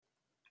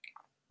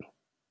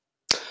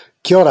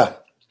Kia ora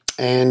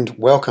and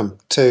welcome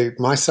to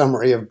my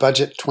summary of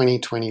Budget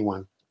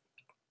 2021.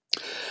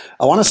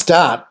 I want to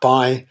start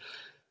by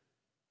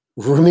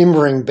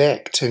remembering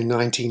back to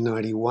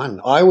 1991.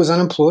 I was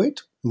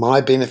unemployed.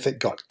 My benefit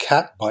got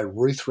cut by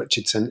Ruth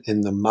Richardson in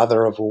the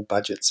mother of all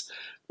budgets.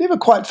 Never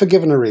quite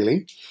forgiven her,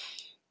 really.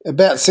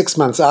 About 6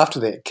 months after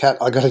that cut,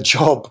 I got a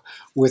job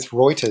with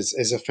Reuters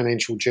as a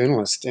financial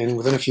journalist, and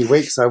within a few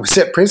weeks I was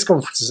at press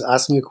conferences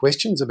asking her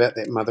questions about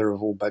that mother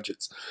of all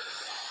budgets.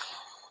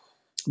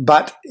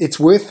 But it's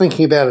worth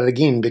thinking about it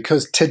again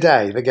because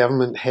today the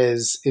government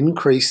has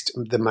increased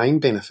the main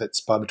benefits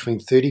by between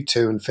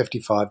 $32 and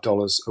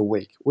 $55 a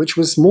week, which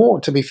was more,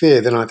 to be fair,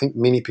 than I think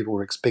many people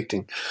were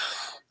expecting.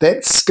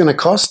 That's going to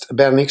cost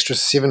about an extra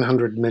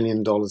 $700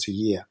 million a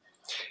year.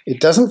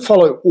 It doesn't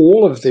follow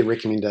all of the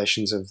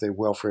recommendations of the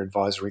Welfare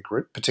Advisory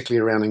Group,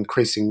 particularly around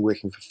increasing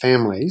working for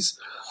families,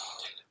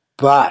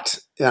 but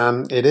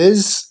it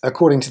is,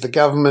 according to the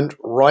government,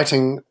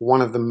 righting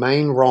one of the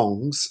main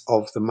wrongs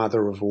of the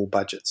mother of all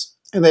budgets.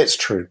 And that's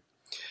true.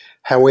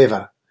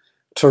 However,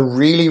 to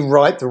really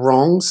right the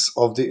wrongs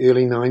of the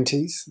early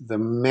 90s, the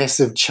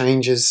massive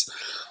changes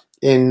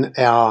in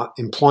our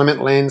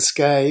employment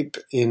landscape,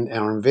 in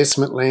our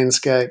investment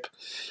landscape,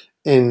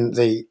 in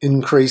the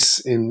increase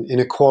in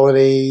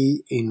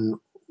inequality, in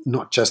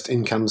not just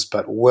incomes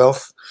but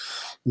wealth,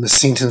 in the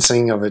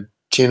sentencing of a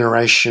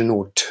generation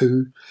or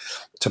two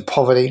to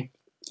poverty,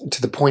 to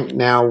the point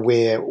now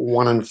where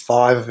 1 in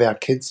 5 of our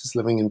kids is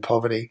living in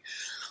poverty,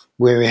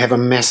 where we have a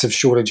massive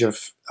shortage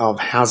of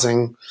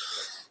housing,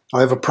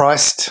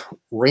 overpriced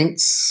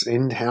rents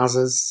in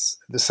houses,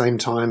 at the same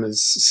time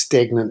as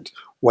stagnant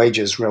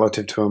wages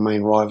relative to our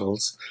main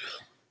rivals,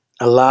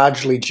 are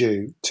largely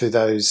due to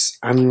those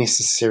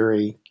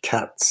unnecessary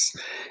cuts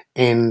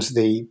and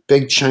the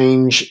big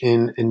change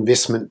in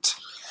investment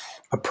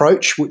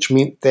approach, which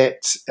meant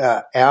that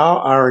our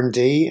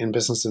R&D and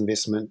business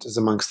investment is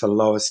amongst the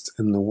lowest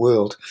in the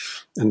world,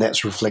 and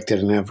that's reflected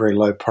in our very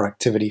low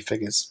productivity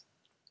figures.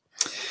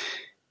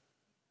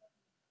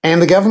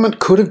 And the government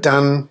could have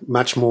done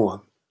much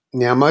more.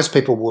 Now, most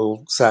people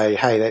will say,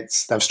 hey,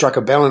 they've struck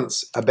a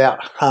balance.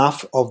 About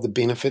half of the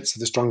benefits of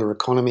the stronger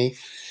economy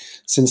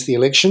since the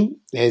election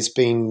has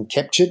been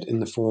captured in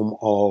the form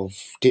of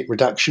debt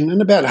reduction,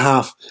 and about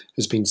half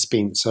has been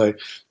spent. So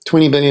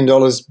 $20 billion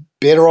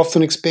better off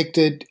than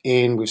expected,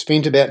 and we've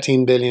spent about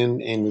 $10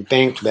 billion, and we've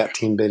banked about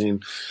 $10 billion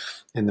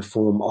in the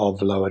form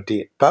of lower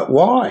debt. But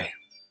why?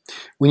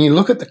 When you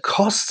look at the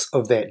costs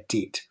of that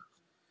debt,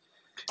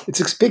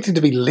 it's expected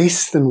to be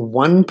less than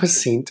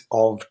 1%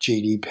 of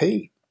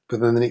GDP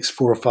within the next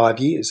 4 or 5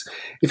 years.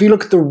 If you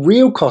look at the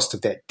real cost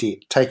of that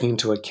debt, taking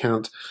into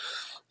account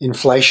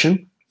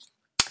inflation,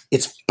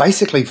 it's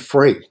basically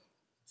free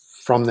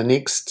from the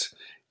next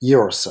year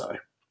or so.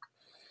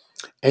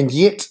 And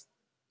yet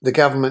the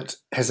government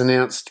has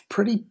announced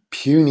pretty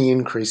puny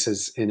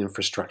increases in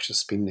infrastructure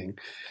spending.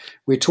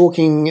 We're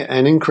talking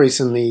an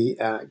increase in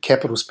the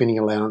capital spending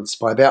allowance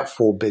by about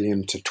 $4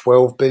 billion to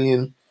 $12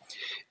 billion.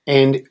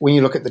 And when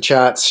you look at the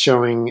charts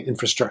showing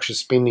infrastructure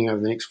spending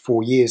over the next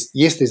 4 years,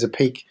 yes, there's a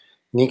peak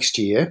next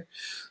year.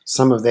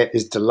 Some of that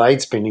is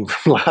delayed spending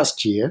from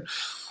last year.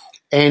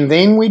 And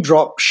then we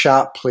drop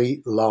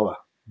sharply lower.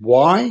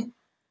 Why?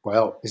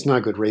 Well, there's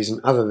no good reason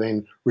other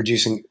than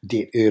reducing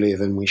debt earlier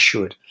than we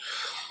should.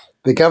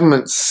 The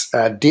government's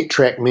debt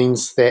track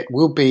means that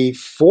we'll be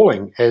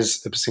falling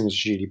as a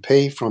percentage of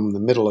GDP from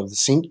the middle of the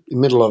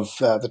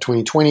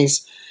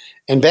 2020s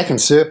and back in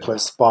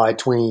surplus by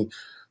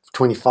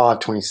 2025,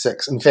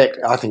 26. In fact,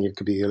 I think it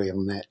could be earlier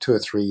than that, 2 or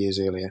 3 years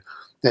earlier.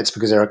 That's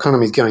because our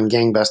economy is going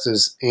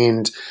gangbusters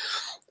and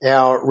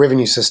our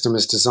revenue system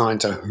is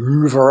designed to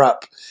hoover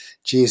up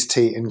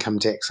GST, income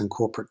tax, and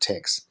corporate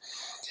tax.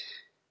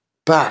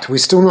 But we're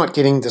still not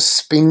getting the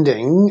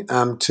spending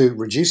to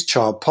reduce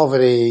child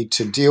poverty,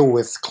 to deal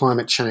with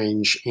climate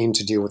change, and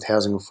to deal with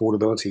housing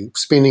affordability,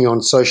 spending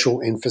on social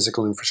and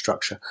physical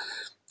infrastructure.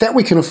 That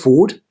we can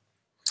afford.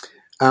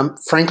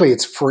 Frankly,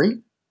 it's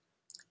free,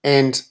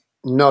 and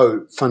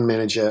no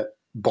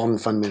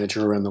bond fund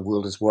manager around the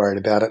world is worried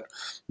about it.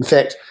 In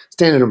fact,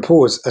 Standard &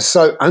 Poor's are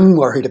so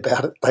unworried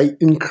about it, they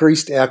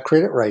increased our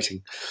credit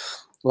rating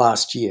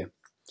last year.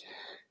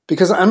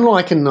 Because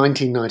unlike in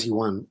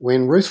 1991,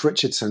 when Ruth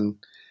Richardson,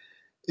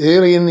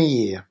 early in the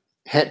year,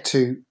 had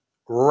to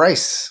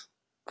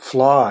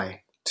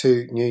fly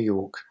to New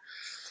York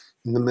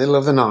in the middle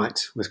of the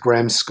night with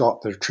Graham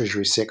Scott, the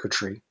Treasury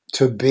Secretary,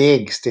 to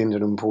beg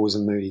Standard & Poor's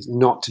and Moody's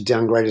not to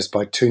downgrade us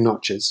by 2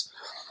 notches,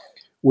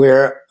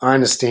 where I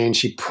understand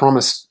she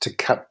promised to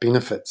cut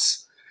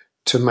benefits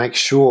to make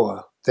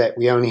sure that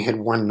we only had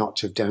 1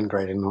 notch of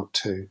downgrade and not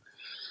 2.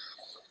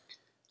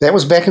 That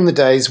was back in the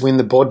days when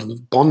the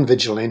bond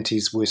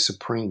vigilantes were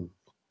supreme.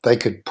 They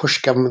could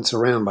push governments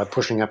around by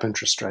pushing up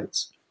interest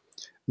rates.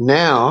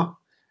 Now,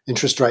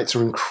 interest rates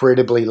are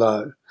incredibly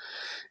low,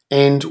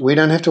 and we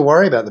don't have to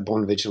worry about the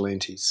bond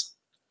vigilantes.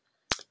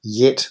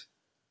 Yet,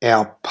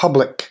 our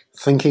public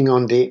thinking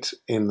on debt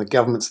and the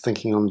government's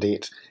thinking on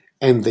debt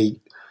and the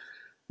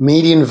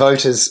median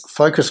voters'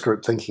 focus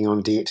group thinking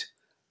on debt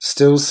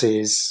still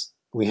says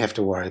we have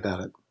to worry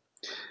about it.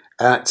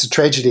 It's a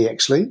tragedy,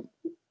 actually,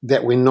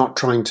 that we're not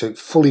trying to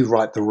fully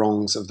right the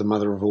wrongs of the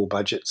mother of all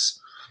budgets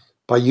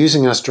by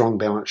using our strong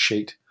balance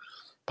sheet,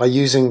 by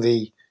using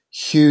the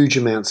huge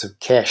amounts of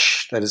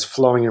cash that is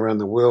flowing around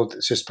the world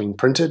that's just been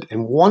printed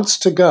and wants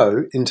to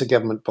go into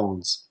government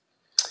bonds.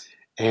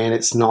 And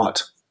it's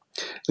not.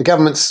 The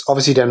government's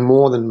obviously done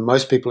more than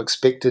most people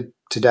expected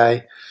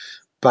today,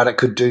 but it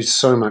could do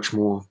so much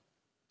more.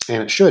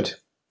 And it should.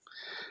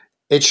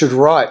 It should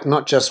right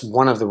not just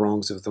one of the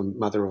wrongs of the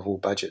mother of all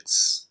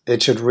budgets.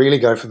 It should really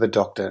go for the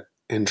doctor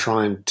and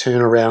try and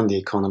turn around the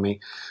economy,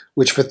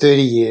 which for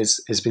 30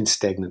 years has been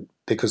stagnant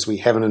because we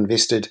haven't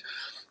invested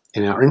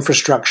in our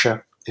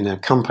infrastructure, in our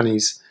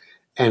companies,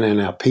 and in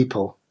our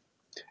people.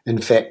 In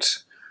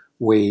fact,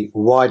 we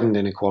widened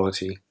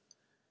inequality,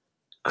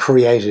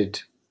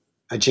 created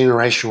a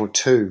generation or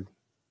two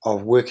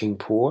of working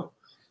poor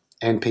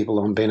and people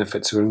on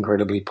benefits who are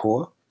incredibly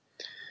poor,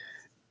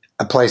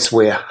 a place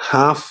where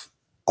half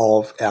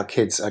of our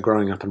kids are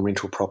growing up in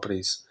rental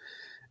properties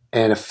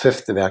and a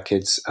fifth of our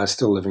kids are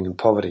still living in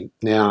poverty.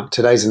 Now,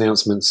 today's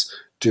announcements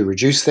do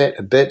reduce that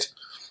a bit,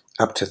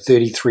 up to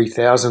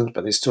 33,000,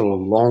 but there's still a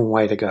long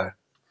way to go.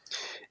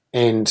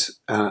 And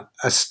an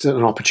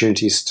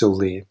opportunity is still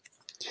there.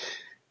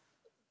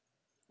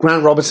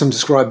 Grant Robertson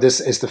described this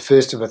as the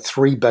first of a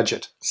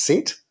 3-budget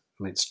set,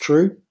 and that's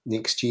true.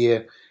 Next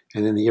year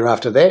and then the year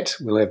after that,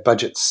 we'll have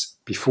budgets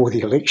before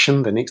the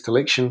election, the next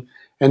election,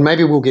 and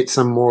maybe we'll get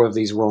some more of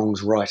these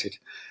wrongs righted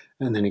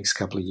in the next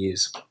couple of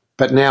years.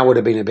 But now would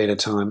have been a better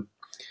time,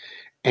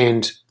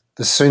 and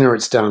the sooner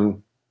it's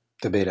done,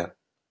 the better.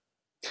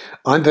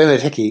 I'm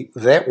Bernard Hickey.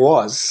 That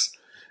was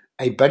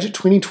a Budget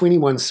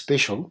 2021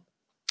 special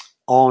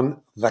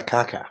on the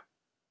kaka.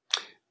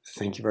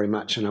 Thank you very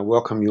much, and I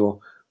welcome your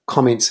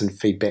comments and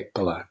feedback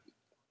below.